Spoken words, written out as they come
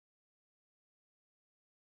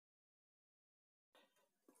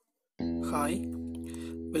Hi,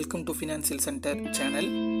 welcome to financial centre channel.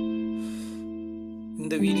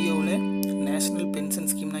 இந்த வீடியோவில் national pension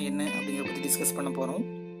ஸ்கீம்னா என்ன அப்படிங்கிறத பற்றி டிஸ்கஸ் பண்ண போகிறோம்.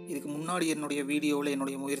 இதுக்கு முன்னாடி என்னுடைய வீடியோவில்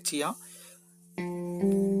என்னுடைய முயற்சியாக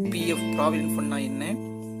பிஎஃப் ப்ராவிடென்ட் ஃபண்ட்னா என்ன,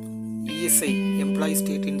 இஎஸ்ஐ எம்ப்ளாயி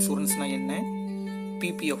ஸ்டேட் இன்சூரன்ஸ்னா என்ன,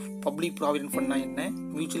 பிபிஎஃப் பப்ளிக் ப்ராவிடென்ட் ஃபண்ட்னா என்ன,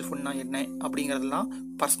 மியூச்சுவல் ஃபண்ட்னா என்ன அப்படிங்கிறதெல்லாம்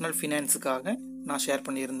பர்சனல் ஃபினான்ஸுக்காக நான் ஷேர்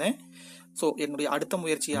பண்ணியிருந்தேன். ஸோ என்னுடைய அடுத்த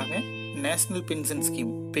முயற்சியாக நேஷ்னல் பென்ஷன்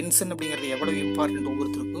ஸ்கீம், பென்ஷன் அப்படிங்கிறது எவ்வளோ இம்பார்ட்டன்ட்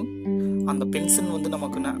ஒவ்வொருத்தருக்கும், அந்த பென்ஷன்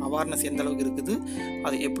நமக்கு அவேர்னஸ் எந்த அளவுக்கு இருக்குது,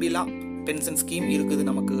 அது எப்படிலாம் பென்ஷன் ஸ்கீம் இருக்குது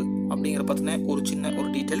நமக்கு அப்படிங்கிற பற்றின ஒரு சின்ன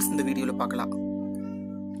டீட்டெயில்ஸ் இந்த வீடியோவில் பார்க்கலாம்.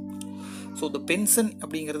 ஸோ இந்த பென்ஷன்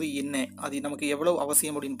அப்படிங்கிறது என்ன, அது நமக்கு எவ்வளோ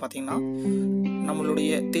அவசியம் அப்படின்னு பார்த்தீங்கன்னா,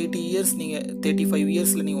 நம்மளுடைய 30 இயர்ஸ் நீங்கள் 35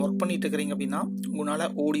 இயர்ஸில் நீங்கள் ஒர்க் பண்ணிட்டு இருக்கிறீங்க அப்படின்னா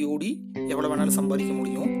உங்களால் ஓடி எவ்வளோ வேணாலும் சம்பாதிக்க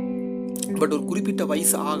முடியும். பட் ஒரு குறிப்பிட்ட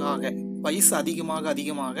வயசு வயசு அதிகமாக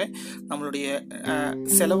நம்மளுடைய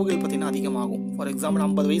செலவுகள் பார்த்திங்கன்னா அதிகமாகும். ஃபார் எக்ஸாம்பிள்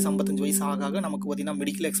 50 வயசு 55 வயசு ஆக நமக்கு பார்த்திங்கன்னா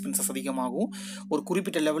மெடிக்கல் எக்ஸ்பென்சஸ் அதிகமாகும். ஒரு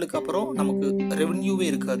குறிப்பிட்ட லெவலுக்கு அப்புறம் நமக்கு ரெவென்யூவே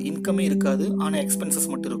இருக்காது, இன்கமே இருக்காது, ஆனால் எக்ஸ்பென்சஸ்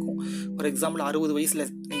மட்டும் இருக்கும். ஃபார் எக்ஸாம்பிள் 60 வயசில்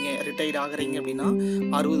நீங்கள் ரிட்டையர்ட் ஆகிறீங்க அப்படின்னா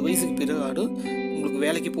 60 வயசுக்கு பிறகு உங்களுக்கு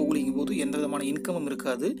வேலைக்கு போகலிங்கும் போது எந்த விதமான இன்கமும்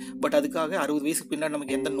இருக்காது. பட் அதுக்காக 60 வயசுக்கு பின்னாடி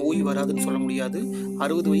நமக்கு எந்த நோய் வராதுன்னு சொல்ல முடியாது.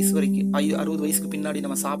 60 வயசுக்கு பின்னாடி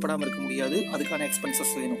நம்ம சாப்பிடாமல் இருக்க முடியாது, அதுக்கான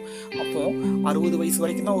எக்ஸ்பென்சஸ் வேணும். அப்போ 60 வயசு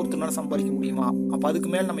வரைக்கும் தான் ஒருத்தனால சம்பாதிக்க முடியுமா? அப்போ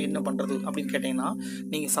அதுக்கு மேலே நம்ம என்ன பண்ணுறது அப்படின்னு கேட்டிங்கன்னா,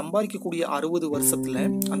 நீங்கள் சம்பாதிக்கக்கூடிய 60 வருஷத்தில்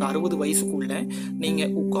அந்த 60 வயசுக்குள்ளே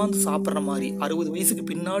நீங்கள் உட்காந்து சாப்பிட்ற மாதிரி, 60 வயசுக்கு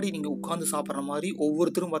பின்னாடி நீங்கள் உட்காந்து சாப்பிட்ற மாதிரி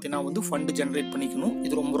ஒவ்வொருத்தரும் பார்த்தீங்கன்னா ஃபண்டு ஜென்ரேட் பண்ணிக்கணும்.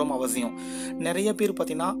 இது ரொம்ப ரொம்ப அவசியம். நிறைய பேர்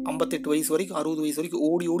பார்த்தீங்கன்னா 58 வயசு வரைக்கும் 60 வயசு வரைக்கும்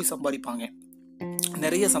ஓடி சம்பாதிப்பாங்க,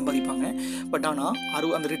 நிறைய சம்பாதிப்பாங்க. பட் ஆனால்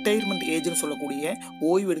அந்த ரிட்டையர்மெண்ட் ஏஜ்னு சொல்லக்கூடிய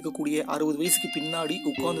ஓய்வு எடுக்கக்கூடிய 60 வயசுக்கு பின்னாடி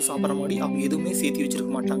உட்காந்து சாப்பிட்ற மாதிரி அவங்க எதுவுமே சேர்த்து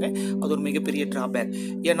வச்சிருக்க மாட்டாங்க. அது ஒரு மிகப்பெரிய ட்ராபேக்.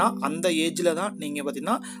 ஏன்னா அந்த ஏஜில் தான் நீங்கள்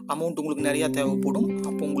பார்த்தீங்கன்னா அமௌண்ட் உங்களுக்கு நிறையா தேவைப்படும்.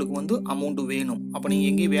 அப்போ உங்களுக்கு அமௌண்ட் வேணும். அப்போ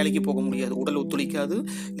நீங்கள் எங்கேயும் வேலைக்கு போக முடியாது, உடல் ஒத்துழைக்காது,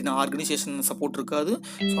 இல்லைன்னா ஆர்கனைசேஷன் சப்போர்ட் இருக்காது.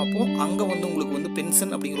 ஸோ அப்போது அங்கே உங்களுக்கு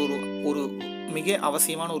பென்ஷன் அப்படிங்கிற ஒரு மிக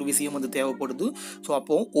அவசியமான ஒரு விஷயம் தேவைப்படுது. ஸோ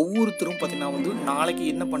அப்போது ஒவ்வொருத்தரும் பார்த்தீங்கன்னா நாளைக்கு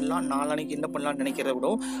என்ன பண்ணலாம், நாளானைக்கு என்ன பண்ணலாம்னு நினைக்கிறத விட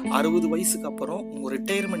 60 வயசுக்கு அப்புறம் உங்கள்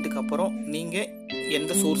ரிட்டையர்மெண்ட்டுக்கு அப்புறம் நீங்கள்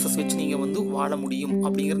எந்த சோர்ஸஸ் வச்சு நீங்கள் வாழ முடியும்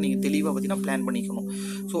அப்படிங்கிறத நீங்கள் தெளிவாக பார்த்தீங்கன்னா பிளான் பண்ணிக்கணும்.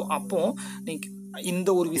 ஸோ அப்போது நீங்கள் இந்த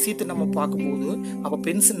ஒரு விஷயத்தை நம்ம பார்க்கும்போது, அப்போ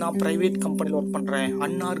பென்ஷன் நான் ப்ரைவேட் கம்பெனியில் ஒர்க் பண்ணுறேன்,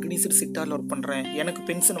 அன்ஆர்கனைஸ்டு செக்டாரில் ஒர்க் பண்ணுறேன், எனக்கு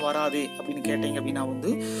பென்ஷன் வராது அப்படின்னு கேட்டீங்க அப்படின்னா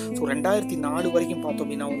ஸோ 2004 வரைக்கும் பார்த்தோம்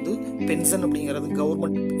அப்படின்னா பென்ஷன் அப்படிங்கிறது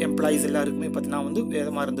கவர்மெண்ட் எம்ப்ளாயீஸ் எல்லாருக்குமே பார்த்தீங்கன்னா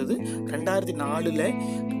வேதமாக இருந்தது. 2004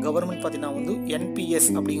 கவர்மெண்ட் பார்த்தீங்கன்னா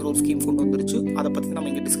என்பிஎஸ் அப்படிங்கிற ஒரு ஸ்கீம் கொண்டு வந்துருச்சு. அதை பற்றி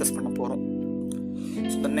நம்ம இங்கே டிஸ்கஸ் பண்ண போகிறோம்.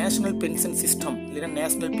 ஸோ இந்த நேஷனல் பென்ஷன் சிஸ்டம் இல்லைன்னா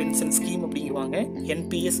நேஷனல் பென்ஷன் ஸ்கீம் அப்படிங்குவாங்க,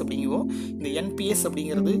 என்பிஎஸ் அப்படிங்குவோம். இந்த என்பிஎஸ்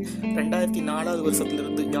அப்படிங்கிறது 2004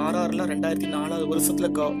 வருஷத்துலேருந்து யாரெல்லாம் 2004 வருஷத்தில்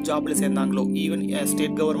ஜாபில் சேர்ந்தாங்களோ, even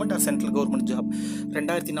state government R central government job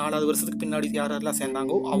 2004 வருஷத்துக்கு பின்னாடி யாரெல்லாம்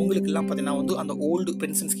சேர்ந்தாங்களோ அவங்களுக்கெல்லாம் பார்த்தீங்கன்னா அந்த ஓல்டு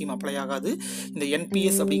பென்ஷன் ஸ்கீம் அப்ளை ஆகாது. இந்த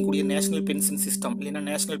என்பிஎஸ் அப்படிங்கக்கூடிய நேஷனல் பென்ஷன் சிஸ்டம் இல்லைன்னா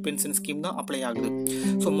நேஷனல் பென்ஷன் ஸ்கீம் தான் அப்ளை ஆகுது.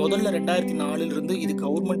 ஸோ முதல்ல 2004 இது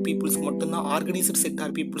கவர்மெண்ட் பீப்புள்ஸ்க்கு மட்டும்தான், ஆர்கனைஸ்டு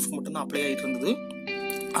செக்டார் பீப்புள்ஸ்க்கு மட்டும்தான் அப்ளை ஆகிட்டு இருந்தது.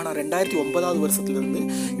 ஆனால் 2009 வருஷத்துலேருந்து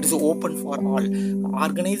it is open for all,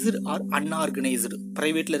 organised R unorganised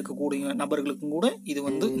ப்ரைவேட்டில் இருக்கக்கூடிய நபர்களுக்கும் கூட இது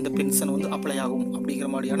இந்த பென்ஷன் அப்ளை ஆகும் அப்படிங்கிற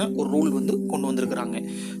மாதிரியான ஒரு ரூல் கொண்டு வந்திருக்கிறாங்க.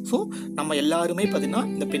 ஸோ நம்ம எல்லாருமே பார்த்தீங்கன்னா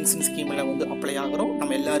இந்த பென்ஷன் ஸ்கீமில் அப்ளை ஆகிறோம்.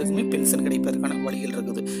 நம்ம எல்லாருக்குமே பென்ஷன் கிடைப்பதற்கான வழிகள்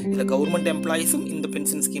இருக்குது. இதில் கவர்மெண்ட் எம்ப்ளாயீஸும் இந்த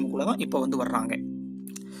பென்ஷன் ஸ்கீமுக்குள்ளே தான் இப்போ வர்றாங்க.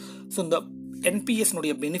 ஸோ இந்த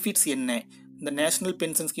என்பிஎஸ்னுடைய பெனிஃபிட்ஸ் என்ன, இந்த நேஷனல்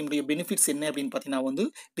பென்ஷன் ஸ்கீமுடைய பெனிஃபிட்ஸ் என்ன அப்படின்னு பார்த்தீங்கன்னா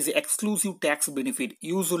it is exclusive tax benefit.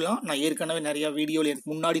 யூஸ்வலாக நான் ஏற்கனவே நிறையா வீடியோவில் எனக்கு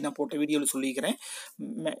முன்னாடி நான் போட்ட வீடியோவில் சொல்லிக்கிறேன்.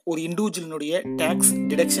 ஒரு இண்டிவிஜுவலினுடைய டேக்ஸ்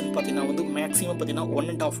டிடக்ஷன் பார்த்தீங்கன்னா மேக்ஸிமம் பார்த்தீங்கன்னா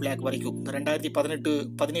 1.5 lakh வரைக்கும். இந்த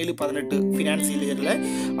 2017-18 ஃபினான்சியல் இயரில்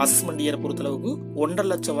அசஸ்மெண்ட் இயரை பொறுத்தளவுக்கு 1.5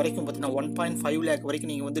 லட்சம் வரைக்கும் பார்த்தீங்கன்னா 1.5 lakh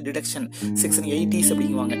வரைக்கும் நீங்கள் deduction section 80s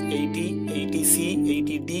அப்படிங்குவாங்க, 80, 80C,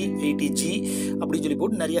 80D, 80G அப்படின்னு சொல்லி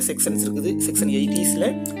போட்டு நிறைய செக்ஷன்ஸ் இருக்குது. செக்ஷன் 80ஸில்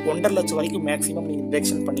 1.5 லட்சம் வரைக்கும் மேக்ஸிமம் நீங்கள்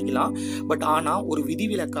டிடக்ஷன் பண்ணிக்கலாம். பட் ஆனால் ஒரு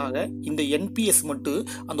விதிவிலக்காக இந்த என்பிஎஸ் மட்டும்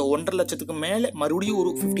அந்த 1.5 லட்சத்துக்கு மேலே மறுபடியும் ஒரு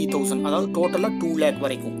 50,000, அதாவது டோட்டலாக 2 lakh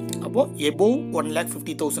வரைக்கும். அப்போது எபோவ்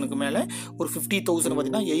 1,50,000க்கு மேலே ஒரு 50,000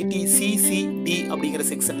 பார்த்தீங்கன்னா 80CCD அப்படிங்கிற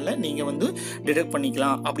செக்ஷனில் நீங்கள் டிடக்ட்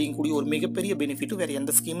பண்ணிக்கலாம் அப்படிங்கக்கூடிய ஒரு மிகப்பெரிய பெனிஃபிட் வேறு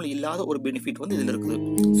எந்த ஸ்கீமில் இல்லாத ஒரு பெனிஃபிட் இதில் இருக்குது.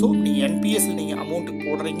 ஸோ நீங்கள் என்பிஎஸ்ல நீங்கள் அமௌண்ட்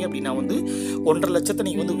போடுறீங்க அப்படின்னா 1.5 லட்சத்தை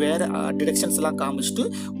நீங்கள் வேறு டிடக்ஷன்ஸ் எல்லாம் காமிச்சிட்டு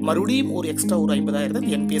மறுபடியும் ஒரு எக்ஸ்ட்ரா ஒரு 50,000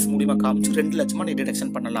 என்பிஎஸ் மூலியமாக காமிச்சு 2 லட்சமாக நீ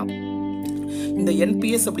டிடக்ஷன் பண்ணலாம். இந்த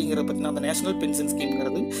என்பிஎஸ் அப்படிங்கிறது பார்த்தீங்கன்னா அந்த நேஷனல் பென்ஷன்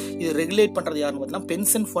ஸ்கீம்ங்கிறது இது ரெகுலேட் பண்ணுறது யாருன்னு பார்த்தீங்கன்னா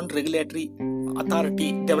pension fund regulatory authority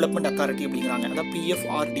development authority அப்படிங்கிறாங்க. அதாவது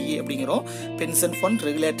PFRDA அப்படிங்கிறோம், pension fund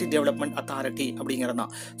regulatory development authority அப்படிங்கிறது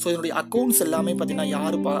தான். ஸோ இதனுடைய அக்கௌண்ட்ஸ் எல்லாமே பார்த்தீங்கன்னா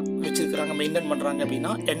யார் வச்சிருக்கிறாங்க, மெயின்டைன் பண்ணுறாங்க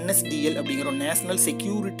அப்படின்னா NSDL அப்படிங்கிற நேஷனல்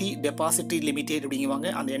செக்யூரிட்டி டெபாசிட்டரி லிமிடெட் அப்படிங்குவாங்க.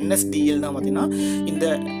 அந்த NSDL தான் பார்த்தீங்கன்னா இந்த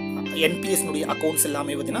NPS அக்கௌண்ட்ஸ்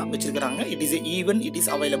எல்லாமே பார்த்தீங்கன்னா வச்சிருக்காங்க. It is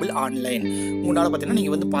available online. உங்களால் பார்த்தீங்கன்னா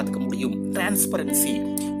நீங்கள் வந்து பார்த்துக்க முடியும். டிரான்ஸ்பரன்சி,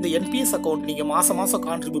 இந்த NPS அக்கௌண்ட் நீங்கள் மாதம்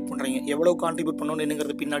கான்ட்ரிபியூட் பண்ணுறீங்க, எவ்வளோ கான்ட்ரிபியூட்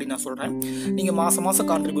பண்ணணுங்கிறது பின்னாடி நான் சொல்கிறேன். நீங்கள் மாதம்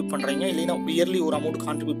கான்ட்ரிபியூட் பண்ணுறீங்க, இல்லைன்னா இயர்லி ஒரு அமௌண்ட்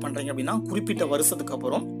கான்ட்ரிபியூட் பண்ணுறீங்க அப்படின்னா குறிப்பிட்ட வருஷத்துக்கு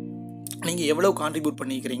அப்புறம் நீங்கள் எவ்வளோ கான்ட்ரிபியூட்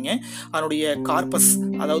பண்ணிக்கிறீங்க, அதனுடைய கார்பஸ்,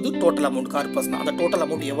 அதாவது டோட்டல் அமௌண்ட், கார்பஸ்னா அந்த டோட்டல்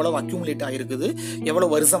அமௌண்ட் எவ்வளோ அக்யூமுலேட் ஆகிருக்குது, எவ்வளோ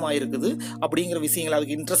வருஷமாக இருக்குது அப்படிங்கிற விஷயங்கள்,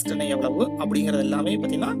 அதுக்கு இன்ட்ரெஸ்ட் என்ன எவ்வளவு அப்படிங்கிறது எல்லாமே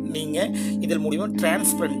பார்த்தீங்கன்னா நீங்கள் இதில் மூலியமாக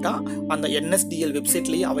டிரான்ஸ்பரண்ட்டாக அந்த NSDL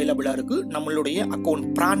வெப்சைட்லேயே அவைலபிளாக இருக்குது. நம்மளுடைய account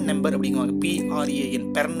PRAN number அப்படிங்குவாங்க, PRAN,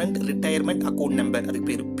 permanent retirement account number, அதுக்கு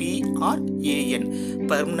பேர் PRAN,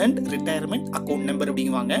 permanent retirement account number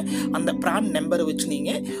அப்படிங்குவாங்க. அந்த ப்ரான் நம்பரை வச்சு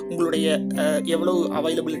நீங்கள் உங்களுடைய எவ்வளோ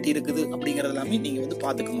அவைலபிலிட்டி இருக்குது அப்படிங்கிறது எல்லாமே நீங்கள் வந்து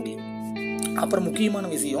பார்த்துக்க முடியும். அப்புறம் முக்கியமான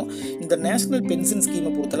விஷயம், இந்த நேஷனல் பென்ஷன் ஸ்கீமை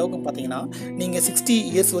பொறுத்தளவுக்கு பார்த்தீங்கன்னா நீங்கள் 60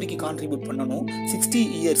 இயர்ஸ் வரைக்கும் கான்ட்ரிபியூட் பண்ணணும். 60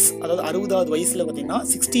 இயர்ஸ், அதாவது 60வது வயசில் பார்த்தீங்கன்னா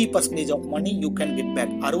 60% of money you can get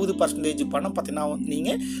back. 60% பணம் பார்த்தீங்கன்னா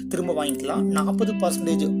நீங்கள் திரும்ப வாங்கிக்கலாம்.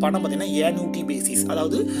 40% பணம் பார்த்தீங்கன்னா ஏன்யூட்டி பேசிஸ்,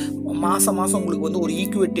 அதாவது மாதம் உங்களுக்கு வந்து ஒரு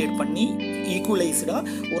ஈக்குவேட்டட் பண்ணி ஈக்குவலைஸ்டாக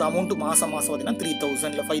ஒரு அமௌண்ட்டு மாதம் பார்த்தீங்கன்னா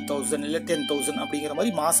 3000 இல்லை 5000 இல்லை 10,000 அப்படிங்கிற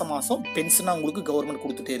மாதிரி மாதம் பென்ஷனாக உங்களுக்கு கவர்மெண்ட்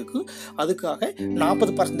கொடுத்துட்டே இருக்குது. அதுக்காக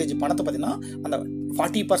 40% பணத்தை பார்த்தீங்கன்னா அந்த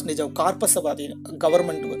 40% கார்பஸை பார்த்தீங்கன்னா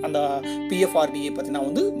கவர்மெண்ட் அந்த PFRDA பார்த்தீங்கன்னா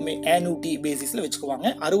வந்து ஆன்யூட்டி பேசிஸில் வச்சுக்குவாங்க.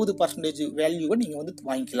 60% வேல்யூவை நீங்கள் வந்து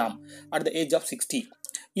வாங்கிக்கலாம் அட் த ஏஜ் ஆஃப் 60.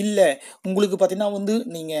 இல்லை உங்களுக்கு பார்த்தீங்கன்னா வந்து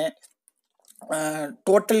நீங்கள்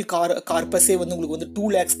டோட்டல் கார்பஸே வந்து உங்களுக்கு வந்து 2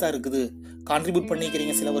 lakhs தான் இருக்குது, கான்ட்ரிபியூட்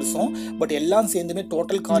பண்ணிக்கிறீங்க சில வருஷம், பட் எல்லாம் சேர்ந்துமே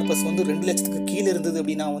டோட்டல் கார்பஸ் வந்து 2 லட்சத்துக்கு கீழே இருந்தது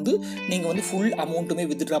அப்படின்னா வந்து நீங்கள் வந்து ஃபுல் அமௌண்ட்டுமே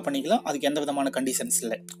வித்ட்ரா பண்ணிக்கலாம். அதுக்கு எந்த விதமான கண்டிஷன்ஸ்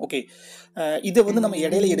இல்லை. ஓகே, இதை வந்து நம்ம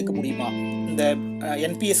இடையில எடுக்க முடியுமா? இந்த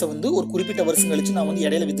NPS வந்து ஒரு குறிப்பிட்ட வருஷம் கழிச்சு நான் வந்து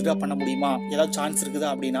இடையில வித்ட்ரா பண்ண முடியுமா, ஏதாவது சான்ஸ் இருக்குதா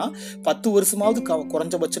அப்படின்னா 10 வருஷமாவது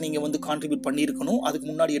குறைஞ்சபட்சம் நீங்கள் வந்து கான்ட்ரிபியூட் பண்ணியிருக்கணும். அதுக்கு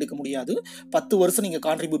முன்னாடி எடுக்க முடியாது. 10 வருஷம் நீங்கள்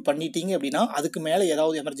கான்ட்ரிபியூட் பண்ணிட்டீங்க அப்படின்னா அதுக்கு மேலே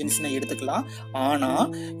ஏதாவது எமர்ஜென்சினா எடுத்துக்கலாம். ஆனால்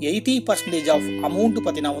 80% ஆஃப் அமௌண்ட்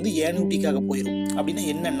பார்த்தீங்கன்னா வந்து ஏன்யூட்டிக்காக போயிடும். அப்படின்னா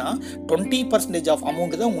என்னன்னா 20% ஆஃப்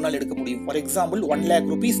அமௌண்ட் தான் உங்களால் எடுக்க முடியும். ஃபார் எக்ஸாம்பிள் 1 lakh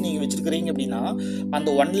rupees நீங்கள் வச்சிருக்கிறீங்க அப்படின்னா அந்த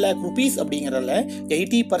 1 lakh rupees அப்படிங்கிறதுல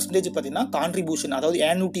 80% பார்த்தீங்கன்னா கான்ட்ரிபியூஷன், அதாவது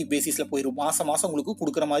ஆன்யூட்டி பேசிஸில் போயிடும். மாதம் உங்களுக்கு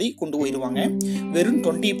கொடுக்குற மாதிரி கொண்டு போயிடுவாங்க. வெறும்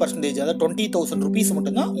 20%, அதாவது 20,000 rupees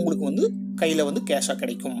மட்டும்தான் உங்களுக்கு வந்து கையில் வந்து கேஷாக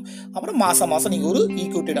கிடைக்கும். அப்புறம் மாதம் நீங்கள் ஒரு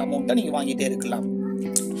ஈக்விட்டட் அமௌண்ட்டை நீங்கள் வாங்கிட்டே இருக்கலாம்.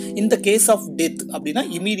 இந்த கேஸ் ஆஃப் டெத் அப்படின்னா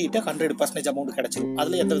இமீடியட்டாக 100% அமௌண்ட் கிடைச்சிடும்.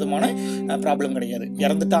 அதில் எந்த விதமான ப்ராப்ளம் கிடையாது.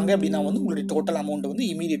 இறந்துட்டாங்க அப்படின்னா வந்து உங்களுடைய டோட்டல் அமௌண்ட் வந்து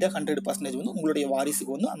இமீடியட்டாக 100% வந்து உங்களுடைய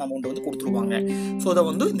வாரிசுக்கு வந்து அந்த அமௌண்ட் வந்து கொடுத்துருவாங்க. ஸோ அதை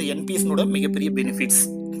வந்து இந்த NPS-னோட மிகப்பெரிய பெனிஃபிட்ஸ்.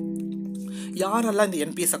 யாரெல்லாம் இந்த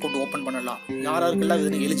NPS அக்கௌண்ட் ஓப்பன் பண்ணலாம், யாருக்கெல்லாம்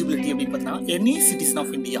இது எலிஜிபிலிட்டி அப்படின்னு பார்த்தீங்கன்னா எனி சிட்டிசன்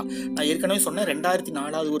ஆஃப் இந்தியா. நான் ஏற்கனவே சொன்னேன்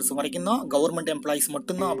 2004 வருஷம் வரைக்கும் தான் கவர்மெண்ட் எம்ப்ளாயிஸ்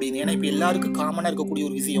மட்டும்தான் அப்படின்னு. ஏன்னா இப்போ எல்லாருக்கும் காமனாக இருக்கக்கூடிய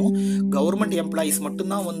ஒரு விஷயம், கவர்மெண்ட் எம்ப்ளாயிஸ்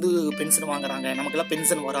மட்டும்தான் வந்து பென்ஷன் வாங்குறாங்க, நமக்கெல்லாம்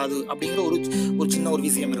பென்ஷன் வராது அப்படிங்கிற ஒரு சின்ன ஒரு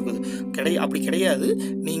விஷயம் இருக்குது. அப்படி கிடையாது.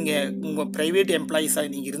 நீங்கள் உங்கள் ப்ரைவேட்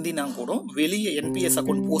எம்ப்ளாயிஸாக நீங்கள் இருந்தீங்கன்னா கூட வெளியே NPS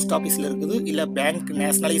அக்கௌண்ட் போஸ்ட் ஆஃபீஸில் இருக்குது, இல்லை பேங்க்,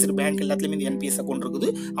 நேஷனலைஸ்டு பேங்க் எல்லாத்துலேயுமே இந்த NPS அக்கௌண்ட்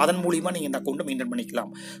இருக்குது. அதன் மூலியமாக நீங்கள் இந்த அக்கௌண்ட்டை மெயின்டைன்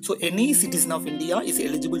பண்ணிக்கலாம். So any citizen of India is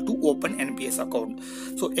eligible to open NPS account.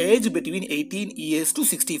 So age between 18 years to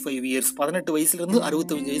 65 years, 18 வயசுல இருந்து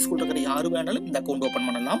 65 வயசுக்குள்ள இருக்கிற யாரு வேணாலும் இந்த அக்கௌண்ட் ஓபன்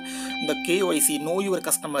பண்ணலாம். இந்த KYC know your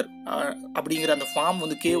customer அப்படிங்கிற அந்த ஃபார்ம்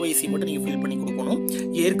வந்து KYC மட்டும் நீங்க ஃபில் பண்ணி கொடுக்கணும்.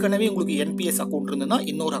 ஏற்கனவே உங்களுக்கு NPS அக்கௌண்ட் இருந்ததுன்னா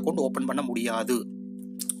இன்னொரு அக்கௌண்ட் ஓபன் பண்ண முடியாது.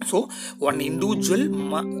 So one individual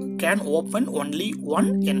can open only one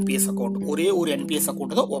NPS account. ஒரே ஒரு NPS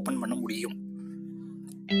அக்கௌண்ட் தான் ஓபன் பண்ண முடியும்.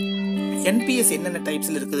 NPS என்னென்ன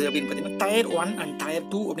டைப்ஸில் இருக்குது அப்படின்னு பார்த்தீங்கன்னா Tier 1 அண்ட் Tier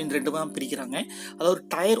 2 அப்படின்னு 2 தான் பிரிக்கிறாங்க. அதாவது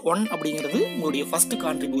Tier 1 அப்படிங்கிறது உங்களுடைய ஃபர்ஸ்ட்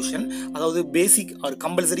கான்ட்ரிபியூஷன், அதாவது பேசிக் ஒரு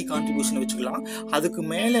கம்பல்சரி கான்ட்ரிபியூஷன் வச்சுக்கலாம். அதுக்கு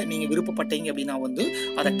மேலே நீங்கள் விருப்பப்பட்டீங்க அப்படின்னா வந்து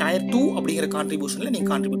அதை Tier 2 அப்படிங்கிற கான்ட்ரிபியூஷனில்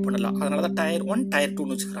நீங்கள் கான்ட்ரிபியூட் பண்ணலாம். அதனால தான் Tier 1 Tier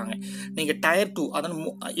 2ன்னு வச்சுக்கிறாங்க. நீங்கள் Tier 2 அதன்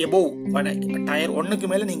எபோவ் Tier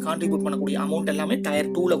 1க்கு மேலே நீங்கள் கான்ட்ரிபியூட் பண்ணக்கூடிய அமௌண்ட் எல்லாமே Tier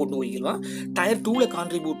 2ல் கொண்டு போய்க்கலாம். Tier 2ல்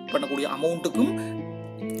கான்ட்ரிபியூட் பண்ணக்கூடிய அமௌண்ட்டுக்கும்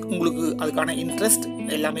உங்களுக்கு அதுக்கான இன்ட்ரெஸ்ட்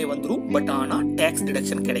எல்லாமே வந்துடும். பட் ஆனால் டேக்ஸ்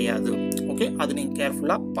டிடக்ஷன் கிடையாது. ஓகே, ஓகே, அது நீங்கள்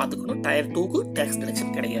கேர்ஃபுல்லாக பார்த்துக்கணும். டயர் 2க்கு டேக்ஸ்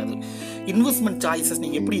டிடக்ஷன் கிடையாது. இன்வெஸ்ட்மெண்ட் சாய்ஸஸ்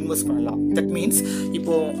நீங்கள் எப்படி இன்வெஸ்ட் பண்ணலாம்? தட் மீன்ஸ்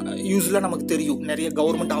இப்போ யூஸ்வலாக நமக்கு தெரியும் நிறைய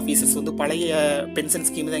கவர்மெண்ட் ஆஃபீஸர்ஸ் வந்து பழைய பென்ஷன்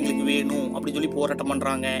ஸ்கீம் தான் எங்களுக்கு வேணும் அப்படின்னு சொல்லி போராட்டம்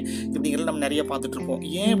பண்ணுறாங்க. இப்படிங்கிறது நம்ம நிறைய பார்த்துட்ருக்கோம்.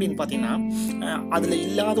 ஏன் அப்படின்னு பார்த்தீங்கன்னா அதில்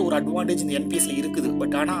இல்லாத ஒரு அட்வான்டேஜ் இந்த என்பிஎஸ்ல இருக்குது.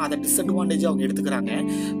 பட் ஆனால் அதை டிஸ்அட்வான்டேஜ் அவங்க எடுத்துக்கிறாங்க.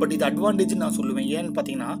 பட் இது அட்வான்டேஜ் நான் சொல்லுவேன். ஏன்னு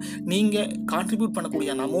பார்த்தீங்கன்னா நீங்கள் கான்ட்ரிபியூட் பண்ணக்கூடிய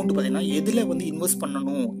அந்த அமௌண்ட் பார்த்தீங்கன்னா எதில் வந்து இன்வெஸ்ட்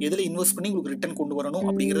பண்ணணும், எதில் இன்வெஸ்ட் பண்ணி உங்களுக்கு ரிட்டர்ன் கொண்டு வரணும்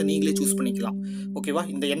அப்படிங்கிறத நீங்களே சூஸ் பண்ணிக்கலாம். ஓகேவா?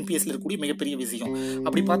 இந்த என்பிஎஸ்ல இருக்கக்கூடிய மிகப்பெரிய விஷயம்.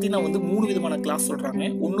 அப்படி பார்த்தீங்கன்னா வந்து 3 விதமான கிளாஸ் சொல்கிறாங்க.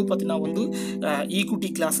 ஒன்று பார்த்தீங்கன்னா வந்து ஈக்விட்டி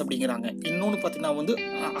கிளாஸ் அப்படிங்கிறாங்க. இன்னொன்று பார்த்தீங்கன்னா வந்து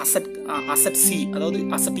அசட் சி, அதாவது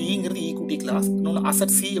அசட் ஈங்கிறது ஈக்விட்டி கிளாஸ். இன்னொன்று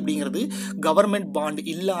அசட் சி அப்படிங்கிறது கவர்மெண்ட் பாண்ட்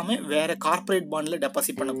இல்லாமல் வேற கார்பரேட் பாண்டில்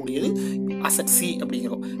டெபாசிட் பண்ணக்கூடியது அசட் சி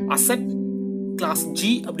அப்படிங்கிறோம். அசட் கிளாஸ்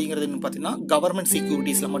ஜி அப்படிங்கிறது பார்த்தீங்கன்னா கவர்மெண்ட்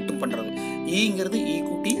செக்யூரிட்டிஸில் மட்டும் பண்ணுறது. ஈங்கிறது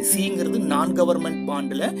ஈக்விட்டி, சிங்கிறது நான் கவர்மெண்ட்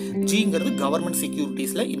பாண்டில், ஜிங்கிறது கவர்மெண்ட்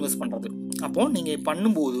செக்யூரிட்டிஸில் இன்வெஸ்ட் பண்ணுறது. அப்போ நீங்கள்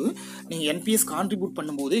பண்ணும்போது நீங்கள் என்பிஎஸ் கான்ட்ரிபியூட்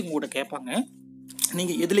பண்ணும்போது உங்கள்கிட்ட கேட்பாங்க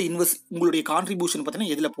நீங்கள் எதில் உங்களுடைய கான்ட்ரிபியூஷன்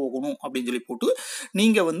பார்த்தீங்கன்னா எதில் போகணும் அப்படின்னு சொல்லி போட்டு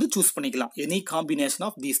நீங்கள் வந்து சூஸ் பண்ணிக்கலாம். Any combination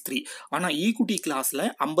of these 3. ஆனால் ஈக்விட்டி கிளாஸில்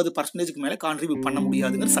 50% மேலே கான்ட்ரிபியூட் பண்ண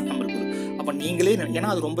முடியாதுங்கிற சட்டம் இருக்குது. அப்போ நீங்களே,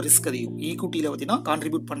 ஏன்னா அது ரொம்ப ரிஸ்க் அதிகம். ஈக்விட்டியில் பார்த்தீங்கன்னா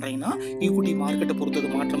கான்ட்ரிபியூட் பண்ணுறீங்கன்னா ஈக்விட்டி மார்க்கெட்டை பொறுத்தது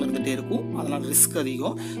மாற்றம் இருந்துகிட்டே இருக்கும், அதனால் ரிஸ்க்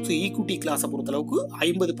அதிகம். ஸோ ஈக்விட்டி கிளாஸை பொறுத்தளவுக்கு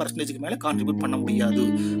 50% மேலே கான்ட்ரிபியூட் பண்ண முடியாது.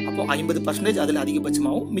 அப்போ 50% அதில்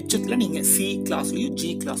அதிகபட்சமாகவும், மிச்சத்தில் நீங்கள் சி கிளாஸ்லையும்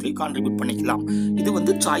ஜி கிளாஸ்லையும் கான்ட்ரிபியூட் பண்ணிக்கலாம். இது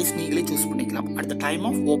வந்து சாய்ஸ் நீங்களே சூஸ் பண்ணிக்கலாம் at the time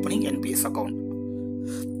of opening NPS account.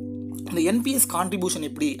 இந்த என்பிஎஸ் கான்ட்ரிபியூஷன்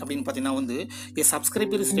எப்படி அப்படின்னு பார்த்தீங்கன்னா வந்து a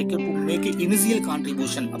subscriber is required to make a initial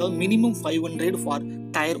contribution, அதாவது மினிமம் 500 ஃபார்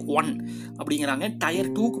டயர் 1 அப்படிங்கிறாங்க. டயர்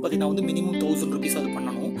 2க்கு பார்த்தீங்கன்னா வந்து மினிமம் 1000 rupees அது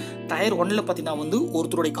பண்ணணும். டயர் 1ல் பார்த்தீங்கன்னா வந்து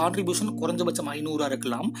ஒருத்தருடைய கான்ட்ரிபியூஷன் குறைஞ்சபட்சம் 500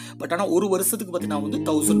 இருக்கலாம். பட் ஆனால் ஒரு வருஷத்துக்கு பார்த்தீங்கன்னா வந்து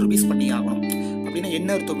 1000 rupees பண்ணி ஆகணும். அப்படின்னா என்ன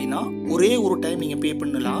அர்த்தம் அப்படின்னா ஒரே ஒரு டைம் நீங்கள் பே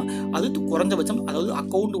பண்ணலாம். அது குறைஞ்சபட்சம், அதாவது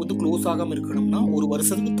அக்கௌண்ட் வந்து க்ளோஸ் ஆகாமல் இருக்கணும்னா ஒரு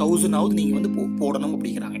வருஷத்துக்கு 1000 நீங்கள் வந்து போடணும்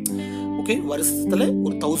அப்படிங்கிறாங்க. ஓகே, வருஷத்தில்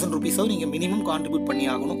ஒரு 1000 rupees நீங்கள் மினிமம் கான்ட்ரிபியூட் பண்ணி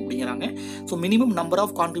ஆகணும் அப்படிங்கிறாங்க. So minimum number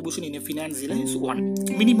of contribution in ஃபினான்ஸில் is 1.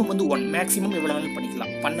 Minimum வந்து 1, மேக்ஸிமம் எவ்வளோ வேணும்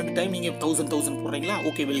பண்ணிக்கலாம். 12 டைம் நீங்கள் 1000 போடுறீங்களா,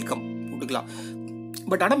 ஓகே வெல்கம் போட்டுக்கலாம்.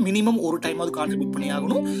 பட் ஆனால் மினிமம் ஒரு டைமாவது கான்ட்ரிபியூட் பண்ணி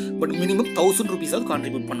ஆகணும். பட் மினிமம் 1000 rupees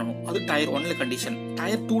கான்ட்ரிபியூட் பண்ணணும். அது டயர் 1ல் கண்டிஷன்.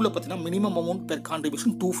 டயர் 2ல் பார்த்தீங்கன்னா மினிமம் அமௌண்ட் பெர்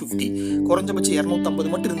கான்ட்ரிபியூஷன் 250, குறைஞ்சபட்சம்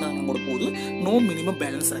 250 மட்டும் இருந்தாங்க கூட போது. No minimum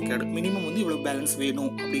balance record. Minimum வந்து இவ்வளோ பேலன்ஸ்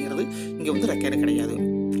வேணும் அப்படிங்கிறது இங்கே வந்து ரெக்கார்டு கிடையாது.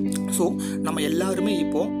 ஸோ நம்ம எல்லாருமே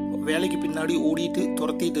இப்போ வேலைக்கு பின்னாடி ஓடிட்டு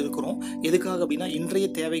துரத்திட்டு இருக்கிறோம். எதுக்காக அப்படின்னா இன்றைய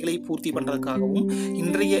தேவைகளை பூர்த்தி பண்ணுறதுக்காகவும்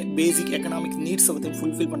இன்றைய பேசிக் எக்கனாமிக் நீட்ஸை வந்து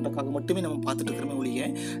ஃபுல்ஃபில் பண்ணுறதுக்காக மட்டுமே நம்ம பார்த்துட்டு இருக்கிறோமே ஒழிய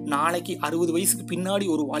நாளைக்கு 60 வயசுக்கு பின்னாடி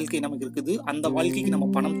ஒரு வாழ்க்கை நமக்கு இருக்குது, அந்த வாழ்க்கைக்கு நம்ம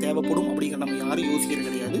பணம் தேவைப்படும் அப்படிங்கிற நம்ம யாரும் யோசிக்கிறது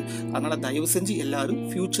கிடையாது. அதனால் தயவு செஞ்சு எல்லாரும்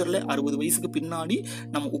ஃப்யூச்சரில் 60 வயசுக்கு பின்னாடி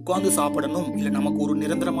நம்ம உட்காந்து சாப்பிடணும், இல்லை நமக்கு ஒரு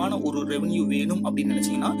நிரந்தரமான ஒரு ரெவன்யூ வேணும் அப்படின்னு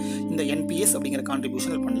நினச்சிங்கன்னா இந்த என்பிஎஸ் அப்படிங்கிற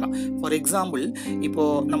கான்ட்ரிபியூஷன் பண்ணலாம். ஃபார் எக்ஸாம்பிள் இப்போ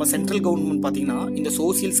நம்ம சென்ட்ரல் கவர்மெண்ட் பார்த்தீங்கன்னா இந்த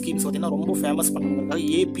சோசியல் ஸ்கீம்ஸ் பார்த்தீங்கன்னா ரொம்ப ஃபேமஸ் பண்ணுறதுக்காக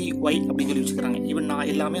ஏபிஒய் அப்படின்னு சொல்லி வச்சுக்கிறாங்க. ஈவன் நான்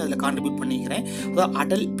எல்லாமே அதில் கான்ட்ரிபியூட் பண்ணிக்கிறேன். அதாவது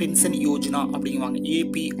அடல் பென்ஷன் யோஜனா அப்படிங்குவாங்க,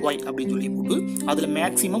 ஏபிஒய் அப்படின்னு சொல்லி போட்டு அதில்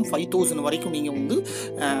மேக்ஸிமம் 5000 வரைக்கும் நீங்கள் வந்து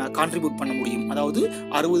கான்ட்ரிபியூட் பண்ண முடியும். அதாவது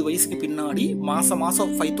 60 வயசுக்கு பின்னாடி மாதம்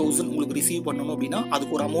 5000 உங்களுக்கு ரிசீவ் பண்ணணும் அப்படின்னா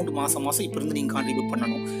அதுக்கு ஒரு அமௌண்ட் மாதம் இப்போ இருந்து நீங்கள் கான்ட்ரிபியூட்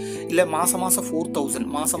பண்ணணும். இல்லை மாதம் 4000,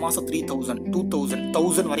 மாதம் 3000, 2000,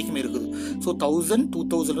 1000 வரைக்கும் இருக்குது. ஸோ 1000,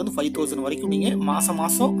 2000 5000 வரைக்கும் நீங்கள் மாதம்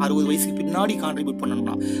 60 வயசுக்கு பின்னாடி கான்ட்ரிபியூட்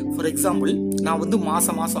பண்ணணும்னா, ஃபார் எக்ஸாம்பிள் நான் வந்து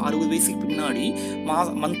மாதம் 60 வயசுக்கு பின்னாடி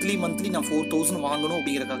மந்த்லி நான் 4000 வாங்கணும்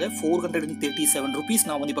அப்படிங்கிறதுக்காக 437 rupees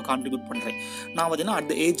நான் வந்து இப்போ கான்ட்ரிபியூட் பண்ணுறேன். நான் பார்த்தீங்கன்னா அட்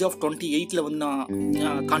த ஏஜ் ஆஃப் 28 வந்து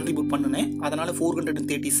நான் கான்ட்ரிபியூட் பண்ணினேன். அதனால்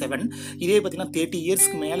 437. இதே பார்த்தீங்கன்னா 30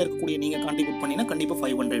 இயர்ஸ்க்கு மேலே இருக்கக்கூடிய நீங்கள் கான்ட்ரிபியூட் பண்ணிங்கன்னா கண்டிப்பாக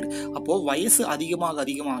 500. அப்போது வயசு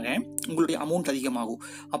அதிகமாக உங்களுடைய அமௌண்ட் அதிகமாகும்.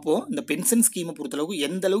 அப்போது இந்த பென்ஷன் ஸ்கீமை பொறுத்தளவுக்கு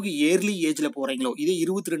எந்த அளவுக்கு இயர்லி ஏஜில் போகிறீங்களோ, இதே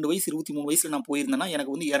 22 வயசு 23 வயசில் நான் போயிருந்தேன்னா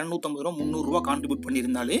எனக்கு வந்து 250 ரூபா 300 ரூபா கான்ட்ரிபியூட்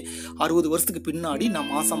பண்ணியிருந்தாலே 60 வருஷத்துக்கு பின்னாடி நான்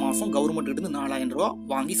மாதம் கவர்மெண்ட் இருந்து 4000 ரூபா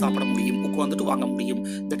வாங்கி சாப்பிட முடியும், உட்காந்துட்டு வாங்க முடியும்.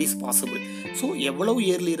 That is possible. ஸோ எவ்வளவு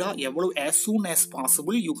இயர்லியராக எவ்வளவு as soon as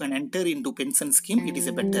possible you can enter into pension scheme, it is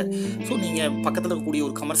a better. So நீங்கள் பக்கத்தில் இருக்கக்கூடிய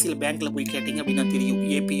ஒரு கமர்ஷியல் பேங்க்கில் போய் கேட்டீங்க அப்படின்னா தெரியும்,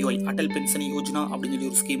 ஏபிஒய் அடல் பென்ஷன் யோஜனா அப்படின்னு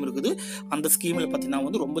சொல்லி ஒரு ஸ்கீம் இருக்குது. அந்த ஸ்கீமில் பார்த்தீங்கன்னா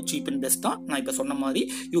வந்து ரொம்ப சீப் அண்ட் பெஸ்ட்டாக நான் இப்போ சொன்ன மாதிரி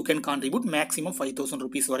you can contribute maximum 5000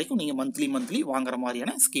 rupees வரைக்கும் நீங்கள் மந்த்லி வாங்குற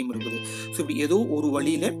மாதிரியான ஸ்கீம் இருக்குது. ஸோ இப்படி ஏதோ ஒரு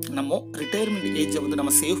வழியில் நம்ம ரிட்டையர்மெண்ட் ஏஜை வந்து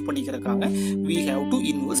நம்ம save பண்ணிக்கிறதுக்காக we have to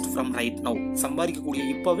invest from right now. சம்பாதிக்கக்கூடிய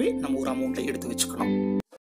இப்போவே நம்ம ஒரு அமௌண்ட்டை எடுத்து வச்சுக்கணும்.